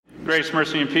Grace,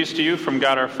 mercy, and peace to you from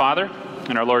God our Father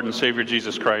and our Lord and Savior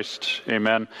Jesus Christ.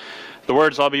 Amen. The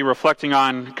words I'll be reflecting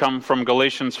on come from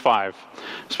Galatians 5,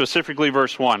 specifically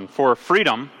verse 1. For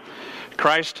freedom,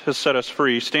 Christ has set us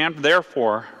free. Stand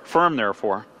therefore, firm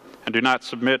therefore, and do not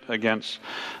submit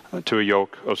to a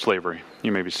yoke of slavery.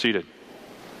 You may be seated.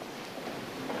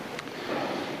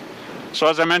 So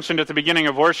as I mentioned at the beginning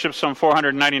of worship, some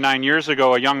 499 years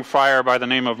ago, a young friar by the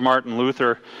name of Martin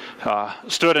Luther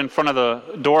stood in front of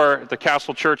the door at the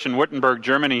Castle Church in Wittenberg,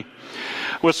 Germany,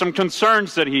 with some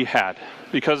concerns that he had.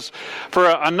 Because for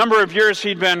a number of years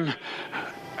he'd been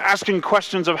asking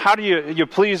questions of how do you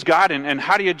please God and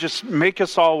how do you just make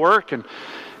us all work? And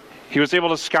he was able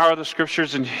to scour the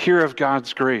scriptures and hear of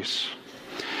God's grace.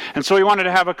 And so he wanted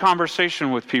to have a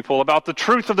conversation with people about the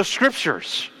truth of the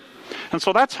scriptures. And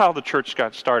so that's how the church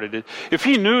got started. If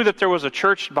he knew that there was a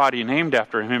church body named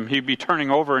after him, he'd be turning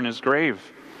over in his grave.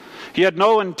 He had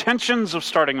no intentions of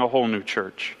starting a whole new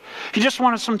church. He just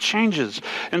wanted some changes.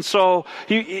 And so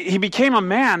he became a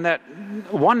man that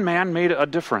one man made a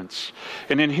difference.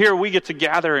 And in here we get to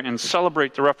gather and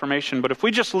celebrate the Reformation. But if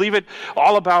we just leave it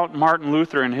all about Martin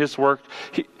Luther and his work,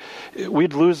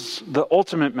 we'd lose the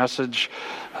ultimate message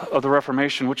of the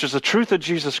Reformation, which is the truth of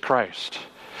Jesus Christ.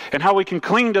 And how we can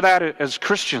cling to that as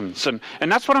Christians. And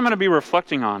that's what I'm going to be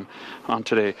reflecting on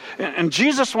today. And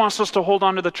Jesus wants us to hold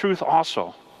on to the truth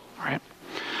also. Right?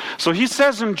 So he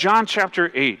says in John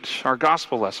chapter 8, our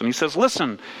gospel lesson, he says,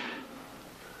 listen,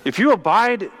 if you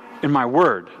abide in my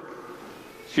word,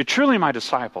 you're truly my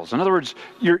disciples. In other words,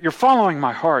 you're following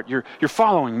my heart. You're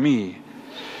following me.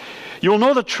 You'll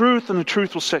know the truth, and the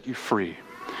truth will set you free.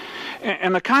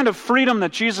 And the kind of freedom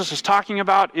that Jesus is talking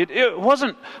about, it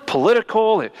wasn't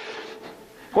political, it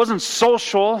wasn't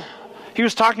social. He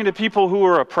was talking to people who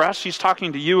were oppressed. He's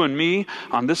talking to you and me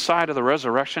on this side of the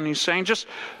resurrection. He's saying, just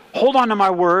hold on to my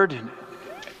word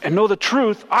and know the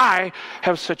truth. I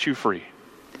have set you free.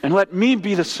 And let me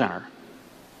be the center.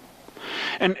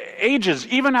 And ages,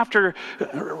 even after,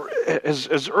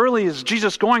 as early as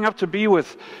Jesus going up to be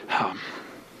with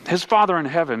his Father in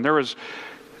heaven, there was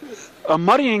a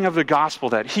muddying of the gospel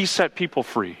that he set people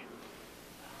free.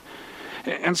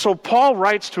 And so Paul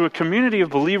writes to a community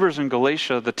of believers in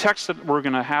Galatia, the text that we're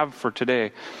going to have for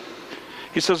today.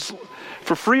 He says,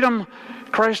 for freedom,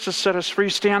 Christ has set us free.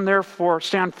 Stand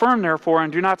firm therefore,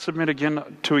 and do not submit again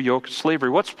to a yoke of slavery.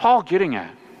 What's Paul getting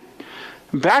at?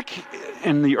 Back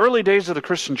in the early days of the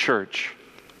Christian church,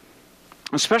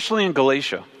 especially in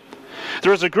Galatia,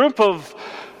 there was a group of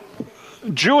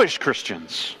Jewish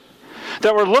Christians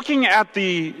that were looking at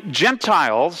the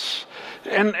Gentiles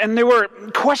and they were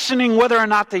questioning whether or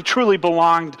not they truly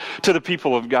belonged to the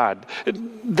people of God.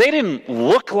 They didn't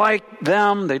look like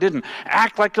them. They didn't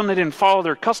act like them. They didn't follow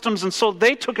their customs. And so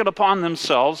they took it upon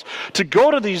themselves to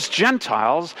go to these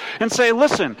Gentiles and say,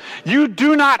 listen, you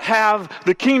do not have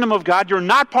the kingdom of God. You're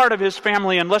not part of his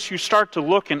family unless you start to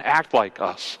look and act like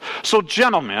us. So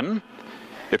gentlemen,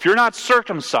 if you're not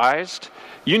circumcised,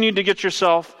 you need to get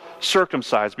yourself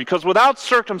circumcised, because without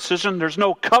circumcision there's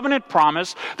no covenant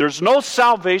promise, there's no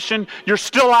salvation, you're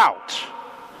still out.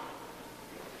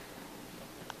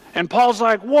 And Paul's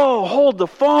like, whoa, hold the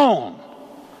phone.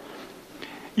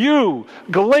 You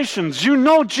Galatians, you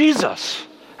know Jesus,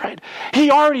 right? He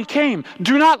already came.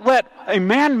 Do not let a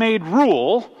man-made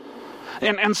rule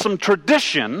and some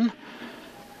tradition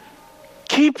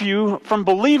keep you from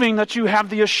believing that you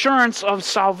have the assurance of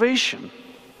salvation.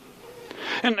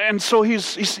 And so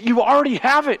you already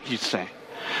have it, he's saying.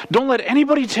 Don't let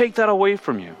anybody take that away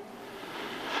from you.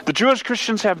 The Jewish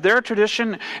Christians have their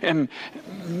tradition, and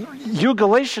you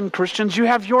Galatian Christians, you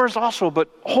have yours also. But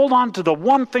hold on to the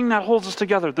one thing that holds us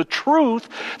together, the truth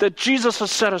that Jesus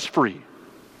has set us free.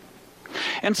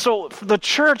 And so the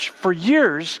church for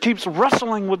years keeps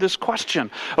wrestling with this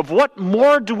question of what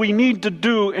more do we need to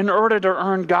do in order to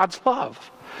earn God's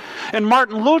love? And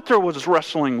Martin Luther was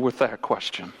wrestling with that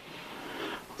question.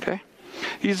 Okay,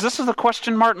 this is the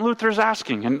question Martin Luther is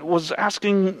asking, and was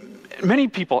asking. Many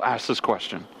people ask this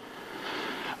question: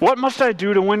 what must I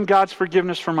do to win God's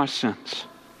forgiveness for my sins?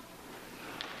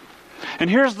 And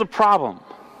here's the problem: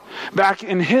 back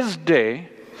in his day,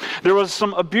 there was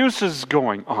some abuses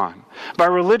going on by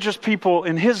religious people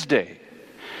in his day.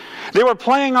 They were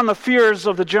playing on the fears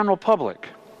of the general public.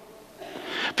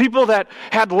 People that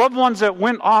had loved ones that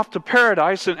went off to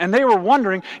paradise, and they were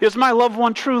wondering, is my loved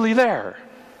one truly there?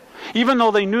 Even though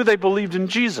they knew they believed in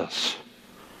Jesus.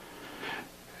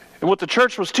 And what the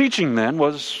church was teaching then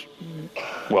was,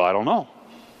 well, I don't know.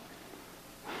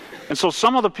 And so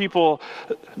some of the people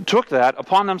took that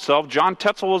upon themselves. John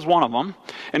Tetzel was one of them.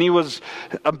 And he was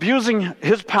abusing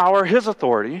his power, his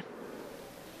authority.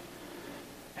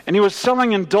 And he was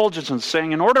selling indulgences,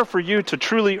 saying, in order for you to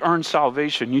truly earn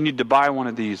salvation, you need to buy one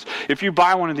of these. If you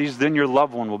buy one of these, then your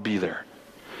loved one will be there.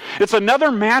 It's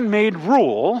another man-made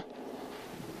rule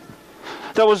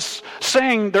that was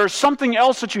saying there's something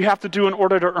else that you have to do in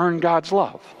order to earn God's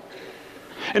love.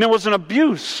 And it was an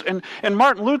abuse. And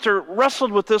Martin Luther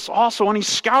wrestled with this also, and he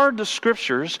scoured the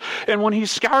Scriptures. And when he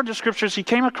scoured the Scriptures, he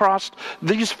came across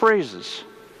these phrases.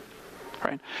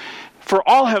 Right? For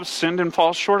all have sinned and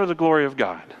fall short of the glory of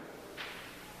God.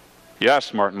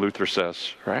 Yes, Martin Luther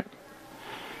says, right?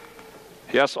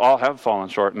 Yes, all have fallen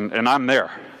short, and I'm there.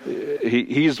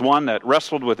 He's one that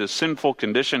wrestled with his sinful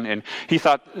condition, and he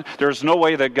thought there's no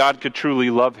way that God could truly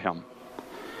love him.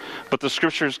 But the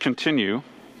Scriptures continue.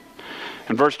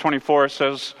 In verse 24 it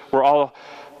says, we're all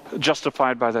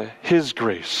justified by His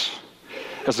grace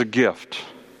as a gift.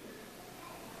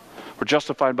 We're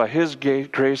justified by His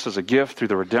grace as a gift through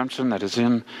the redemption that is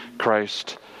in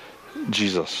Christ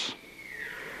Jesus.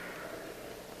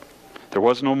 There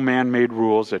was no man-made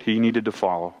rules that he needed to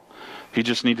follow. He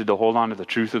just needed to hold on to the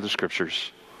truth of the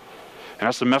Scriptures. And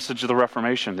that's the message of the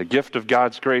Reformation, the gift of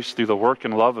God's grace through the work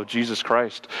and love of Jesus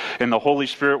Christ. And the Holy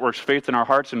Spirit works faith in our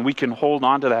hearts, and we can hold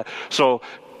on to that. So,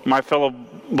 my fellow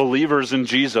believers in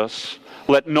Jesus,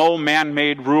 let no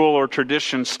man-made rule or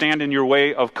tradition stand in your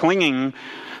way of clinging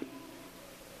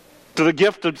to the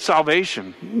gift of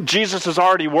salvation. Jesus has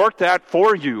already worked that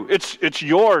for you. It's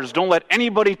yours. Don't let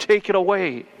anybody take it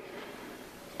away.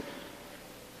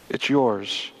 It's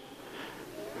yours.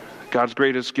 God's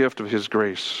greatest gift of His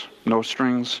grace. No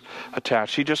strings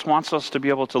attached. He just wants us to be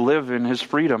able to live in His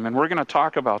freedom. And we're going to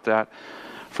talk about that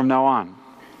from now on.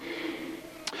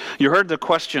 You heard the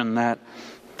question that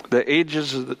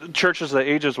the churches of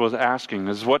the ages was asking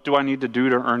is, what do I need to do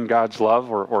to earn God's love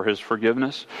or His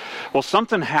forgiveness? Well,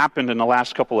 something happened in the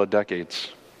last couple of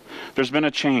decades. There's been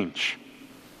a change.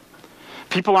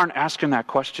 People aren't asking that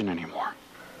question anymore.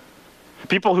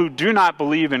 People who do not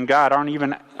believe in God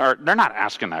they're not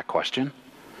asking that question.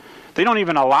 They don't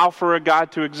even allow for a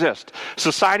God to exist.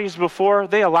 Societies before,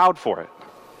 they allowed for it.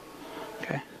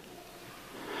 Okay?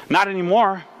 Not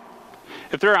anymore.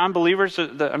 If there are unbelievers,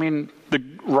 the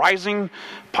rising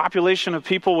population of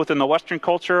people within the Western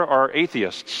culture are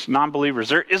atheists, non-believers.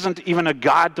 There isn't even a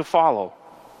God to follow.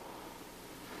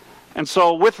 And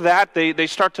so with that, they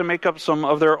start to make up some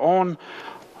of their own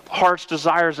heart's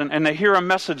desires, and they hear a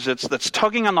message that's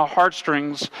tugging on the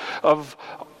heartstrings of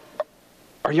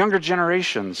our younger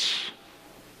generations.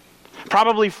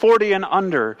 Probably 40 and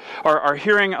under are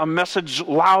hearing a message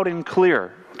loud and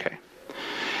clear. Okay.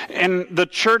 And the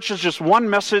church is just one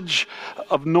message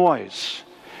of noise.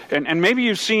 And maybe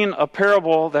you've seen a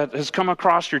parable that has come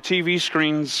across your TV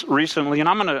screens recently, and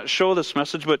I'm going to show this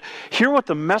message, but hear what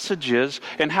the message is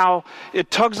and how it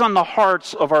tugs on the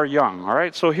hearts of our young. All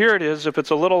right, so here it is. If it's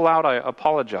a little loud, I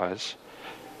apologize.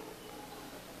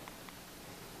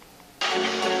 You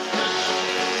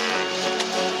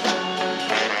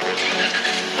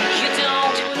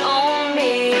don't own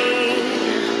me.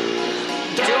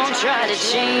 Don't try to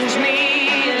change me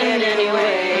in any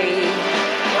way.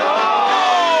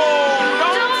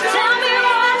 Don't tell me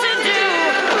what to do.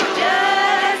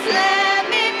 Just let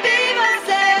me be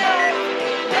myself.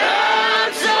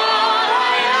 That's all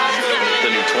I ask of you.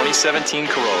 The new 2017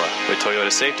 Corolla with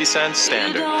Toyota Safety Sense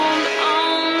Standard. You don't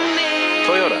own me.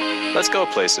 Toyota, let's go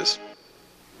places.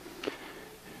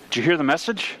 Did you hear the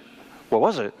message? What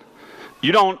was it?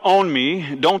 You don't own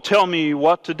me. Don't tell me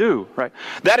what to do. Right?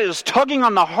 That is tugging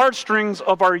on the heartstrings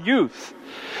of our youth.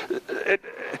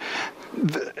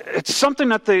 It's something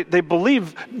that they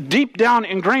believe deep down,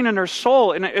 ingrained in their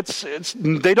soul, and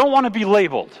they don't want to be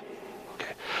labeled.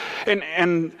 Okay.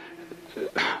 And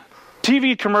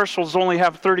TV commercials only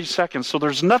have 30 seconds, so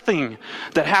there's nothing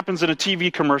that happens in a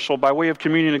TV commercial by way of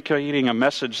communicating a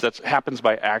message that happens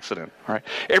by accident. Right?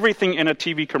 Everything in a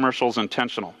TV commercial is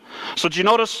intentional. So did you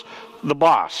notice the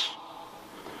boss?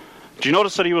 Did you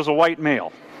notice that he was a white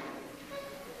male?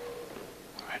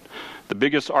 Right. The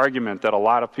biggest argument that a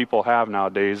lot of people have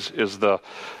nowadays is the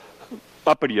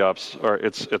uppity-ups, or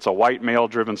it's a white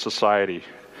male-driven society.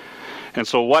 And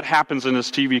so what happens in this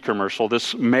TV commercial?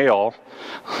 This male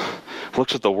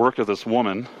looks at the work of this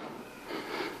woman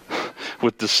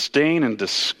with disdain and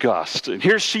disgust. And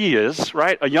here she is,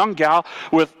 right? A young gal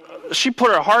she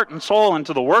put her heart and soul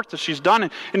into the work that she's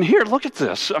done. And here, look at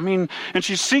this. And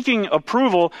she's seeking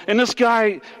approval. And this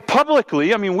guy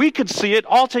publicly, we could see it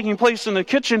all taking place in the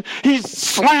kitchen. He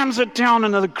slams it down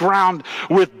into the ground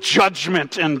with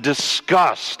judgment and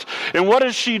disgust. And what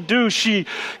does she do?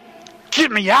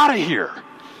 Get me out of here.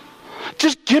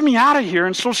 Just get me out of here.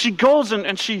 And so she goes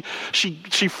and she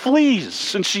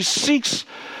flees and she seeks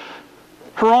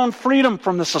her own freedom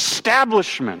from this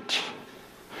establishment.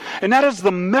 And that is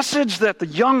the message that the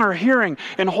young are hearing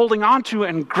and holding on to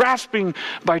and grasping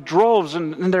by droves.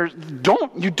 And they're,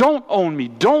 you don't own me.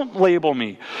 Don't label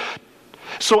me.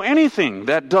 So anything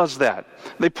that does that,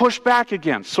 they push back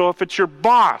against. So if it's your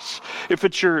boss, if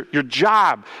it's your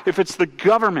job, if it's the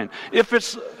government, if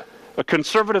it's a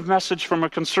conservative message from a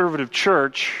conservative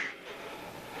church,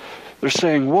 they're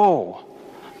saying, whoa,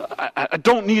 I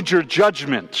don't need your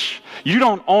judgment. You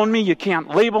don't own me. You can't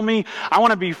label me. I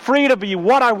want to be free to be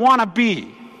what I want to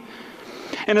be.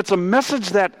 And it's a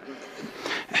message that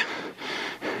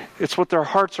it's what their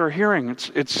hearts are hearing.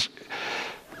 It's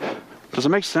does it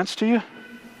make sense to you?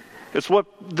 It's what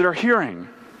they're hearing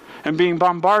and being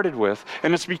bombarded with,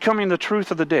 and it's becoming the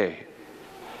truth of the day.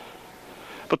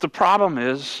 But the problem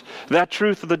is, that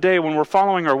truth of the day, when we're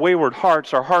following our wayward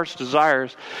hearts, our heart's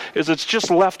desires, is it's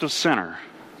just left of center.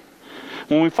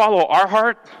 When we follow our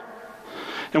heart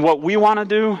and what we want to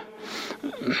do,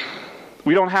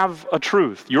 we don't have a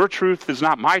truth. Your truth is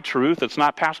not my truth. It's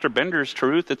not Pastor Bender's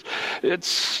truth.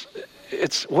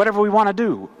 It's whatever we want to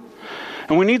do.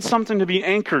 And we need something to be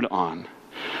anchored on,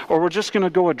 or we're just going to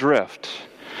go adrift.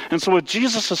 And so what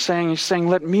Jesus is saying, he's saying,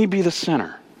 let me be the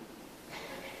center.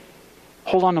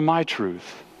 Hold on to my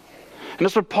truth. And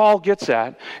that's what Paul gets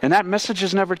at. And that message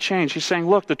has never changed. He's saying,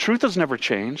 look, the truth has never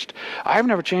changed. I've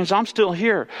never changed. I'm still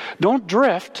here. Don't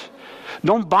drift.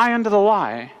 Don't buy into the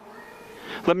lie.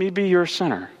 Let me be your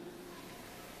center.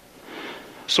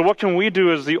 So what can we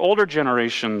do as the older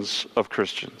generations of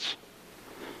Christians?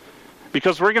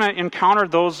 Because we're going to encounter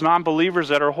those non-believers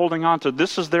that are holding on to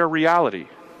this is their reality.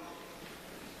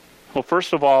 Well,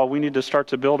 first of all, we need to start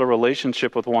to build a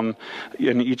relationship with one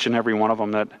in each and every one of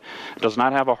them that does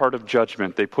not have a heart of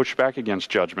judgment. They push back against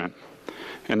judgment,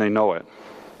 and they know it.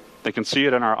 They can see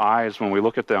it in our eyes when we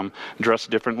look at them dressed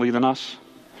differently than us,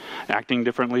 acting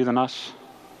differently than us.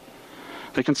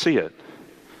 They can see it.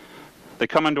 They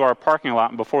come into our parking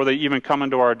lot, and before they even come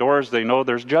into our doors, they know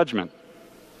there's judgment.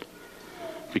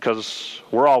 Because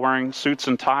we're all wearing suits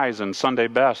and ties and Sunday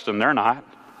best, and they're not.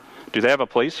 Do they have a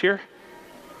place here?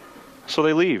 So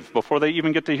they leave before they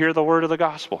even get to hear the word of the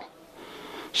gospel.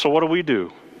 So what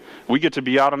do? We get to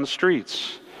be out on the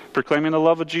streets, proclaiming the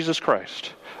love of Jesus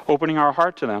Christ, opening our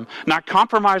heart to them, not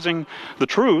compromising the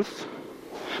truth,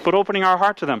 but opening our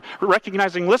heart to them,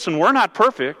 recognizing, listen, we're not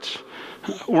perfect.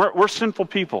 We're sinful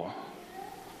people.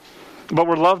 But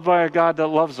we're loved by a God that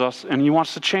loves us, and He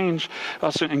wants to change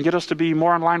us and get us to be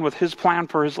more in line with His plan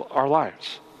for our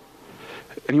lives.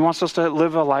 And He wants us to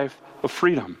live a life of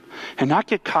freedom and not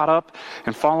get caught up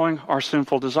in following our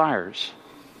sinful desires,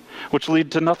 which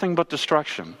lead to nothing but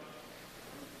destruction.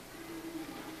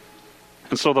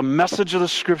 And so the message of the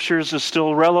Scriptures is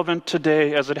still relevant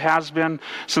today as it has been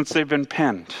since they've been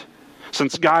penned,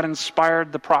 since God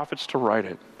inspired the prophets to write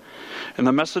it. And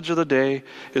the message of the day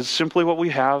is simply what we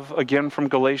have again from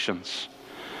Galatians.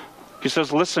 He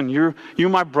says, listen, you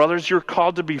my brothers, you're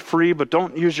called to be free, but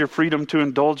don't use your freedom to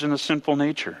indulge in the sinful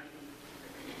nature.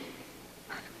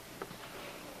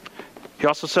 He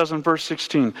also says in verse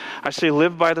 16, I say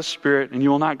live by the Spirit, and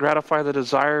you will not gratify the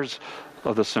desires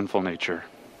of the sinful nature.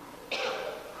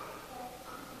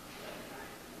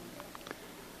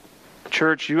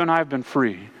 Church, you and I have been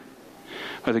free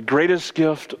by the greatest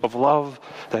gift of love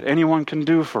that anyone can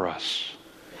do for us.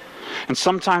 And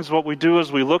sometimes what we do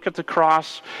is we look at the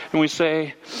cross and we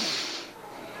say,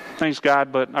 thanks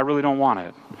God, but I really don't want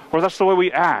it. Or that's the way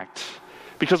we act,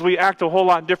 because we act a whole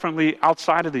lot differently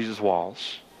outside of these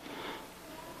walls.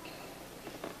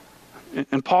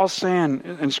 And Paul's saying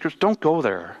in Scripture, don't go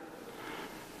there.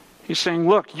 He's saying,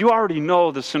 look, you already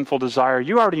know the sinful desire.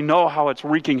 You already know how it's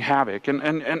wreaking havoc.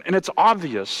 And it's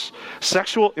obvious.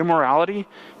 Sexual immorality,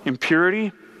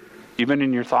 impurity, even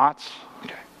in your thoughts.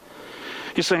 Okay.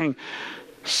 He's saying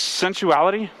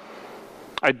sensuality,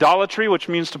 idolatry, which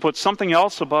means to put something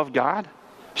else above God,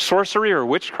 sorcery or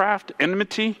witchcraft,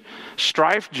 enmity,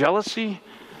 strife, jealousy,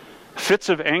 fits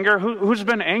of anger. Who's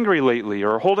been angry lately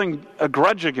or holding a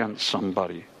grudge against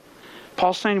somebody?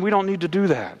 Paul's saying we don't need to do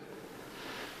that.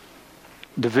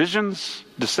 Divisions,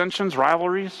 dissensions,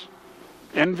 rivalries,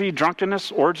 envy,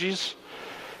 drunkenness, orgies.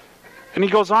 And he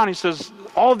goes on, he says,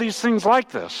 all these things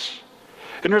like this.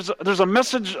 And there's a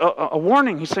message, a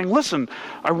warning. He's saying, listen,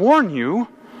 I warn you,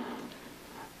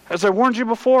 as I warned you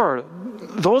before,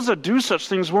 those that do such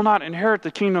things will not inherit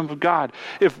the kingdom of God.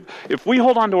 If we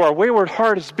hold on to our wayward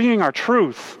heart as being our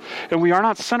truth, and we are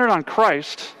not centered on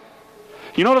Christ,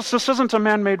 you notice this isn't a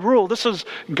man-made rule. This is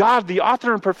God, the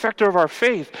author and perfecter of our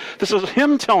faith. This is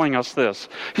Him telling us this.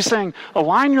 He's saying,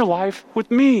 align your life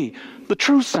with me, the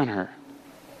true center,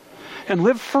 and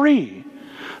live free.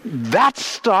 That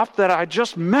stuff that I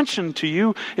just mentioned to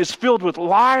you is filled with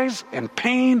lies and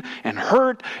pain and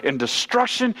hurt and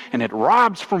destruction, and it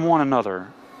robs from one another.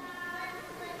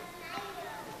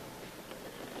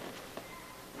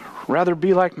 Rather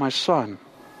be like my son.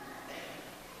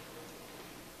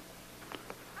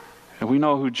 And we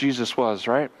know who Jesus was,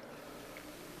 right?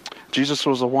 Jesus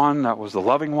was the one that was the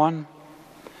loving one.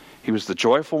 He was the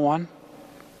joyful one.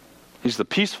 He's the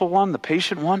peaceful one, the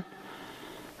patient one.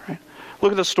 Right?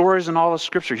 Look at the stories in all the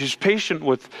Scripture. He's patient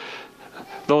with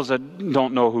those that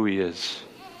don't know who he is.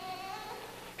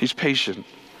 He's patient.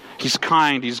 He's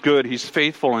kind. He's good. He's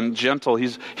faithful and gentle.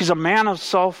 He's a man of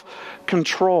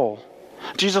self-control.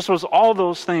 Jesus was all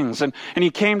those things, and he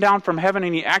came down from heaven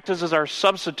and he acted as our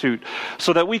substitute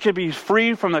so that we could be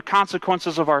free from the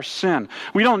consequences of our sin.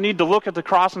 We don't need to look at the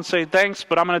cross and say, thanks,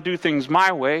 but I'm going to do things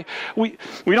my way. We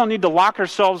don't need to lock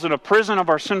ourselves in a prison of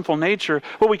our sinful nature.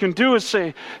 What we can do is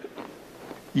say,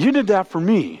 you did that for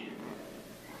me.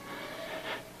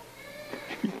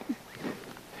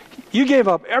 You gave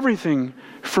up everything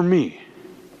for me.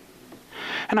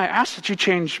 And I ask that you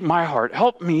change my heart.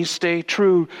 Help me stay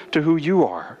true to who you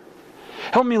are.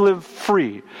 Help me live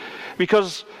free.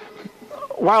 Because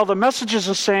while the messages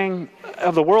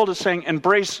of the world is saying,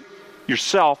 embrace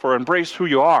yourself or embrace who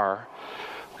you are,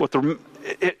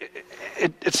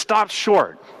 it stops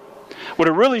short. What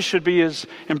it really should be is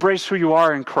embrace who you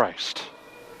are in Christ.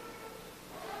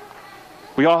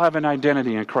 We all have an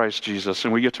identity in Christ Jesus,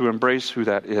 and we get to embrace who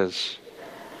that is.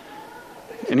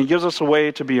 And he gives us a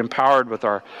way to be empowered with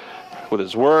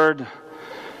his word.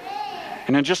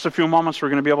 And in just a few moments, we're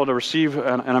going to be able to receive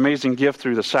an amazing gift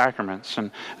through the sacraments. And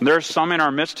there's some in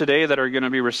our midst today that are going to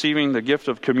be receiving the gift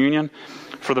of communion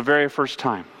for the very first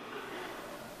time.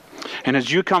 And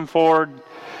as you come forward,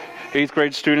 8th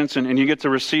grade students, and you get to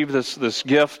receive this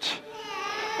gift,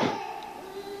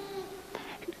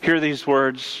 hear these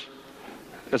words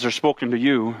as they're spoken to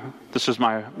you. This is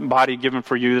my body given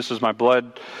for you. This is my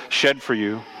blood shed for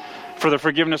you for the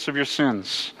forgiveness of your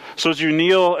sins. So as you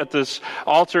kneel at this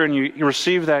altar and you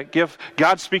receive that gift,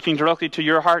 God's speaking directly to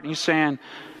your heart, and he's saying,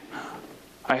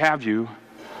 I have you.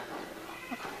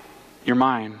 You're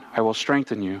mine. I will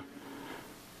strengthen you.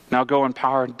 Now go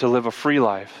empowered to live a free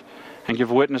life and give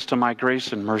witness to my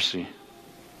grace and mercy.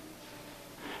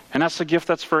 And that's the gift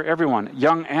that's for everyone,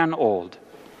 young and old.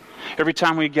 Every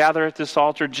time we gather at this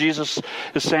altar, Jesus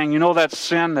is saying, you know that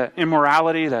sin, that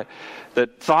immorality, that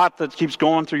thought that keeps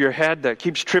going through your head, that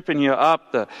keeps tripping you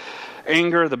up, the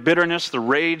anger, the bitterness, the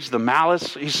rage, the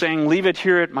malice. He's saying, leave it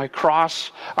here at my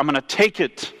cross. I'm going to take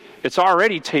it. It's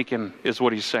already taken, is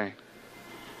what he's saying.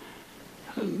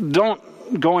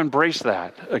 Don't go embrace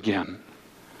that again.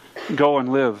 Go and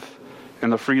live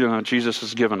in the freedom that Jesus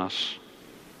has given us.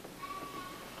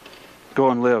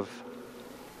 Go and live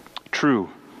true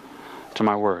to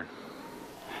my word.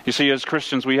 You see, as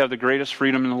Christians, we have the greatest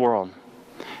freedom in the world,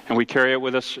 and we carry it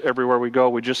with us everywhere we go.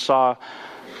 We just saw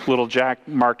little Jack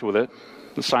marked with it,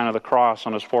 the sign of the cross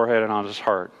on his forehead and on his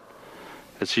heart.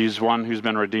 He's one who's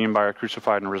been redeemed by our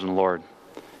crucified and risen Lord.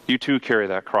 You too carry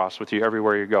that cross with you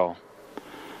everywhere you go.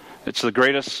 It's the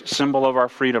greatest symbol of our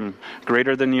freedom,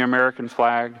 greater than the American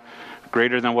flag,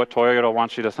 greater than what Toyota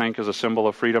wants you to think is a symbol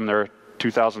of freedom, their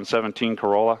 2017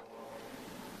 Corolla,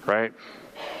 right?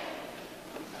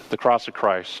 The cross of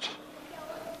Christ.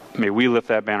 May we lift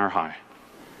that banner high.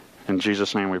 In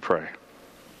Jesus' name we pray.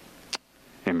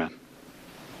 Amen.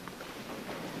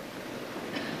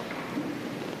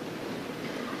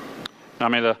 Now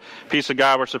may the peace of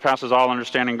God, which surpasses all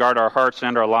understanding, guard our hearts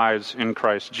and our lives in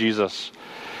Christ Jesus.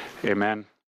 Amen.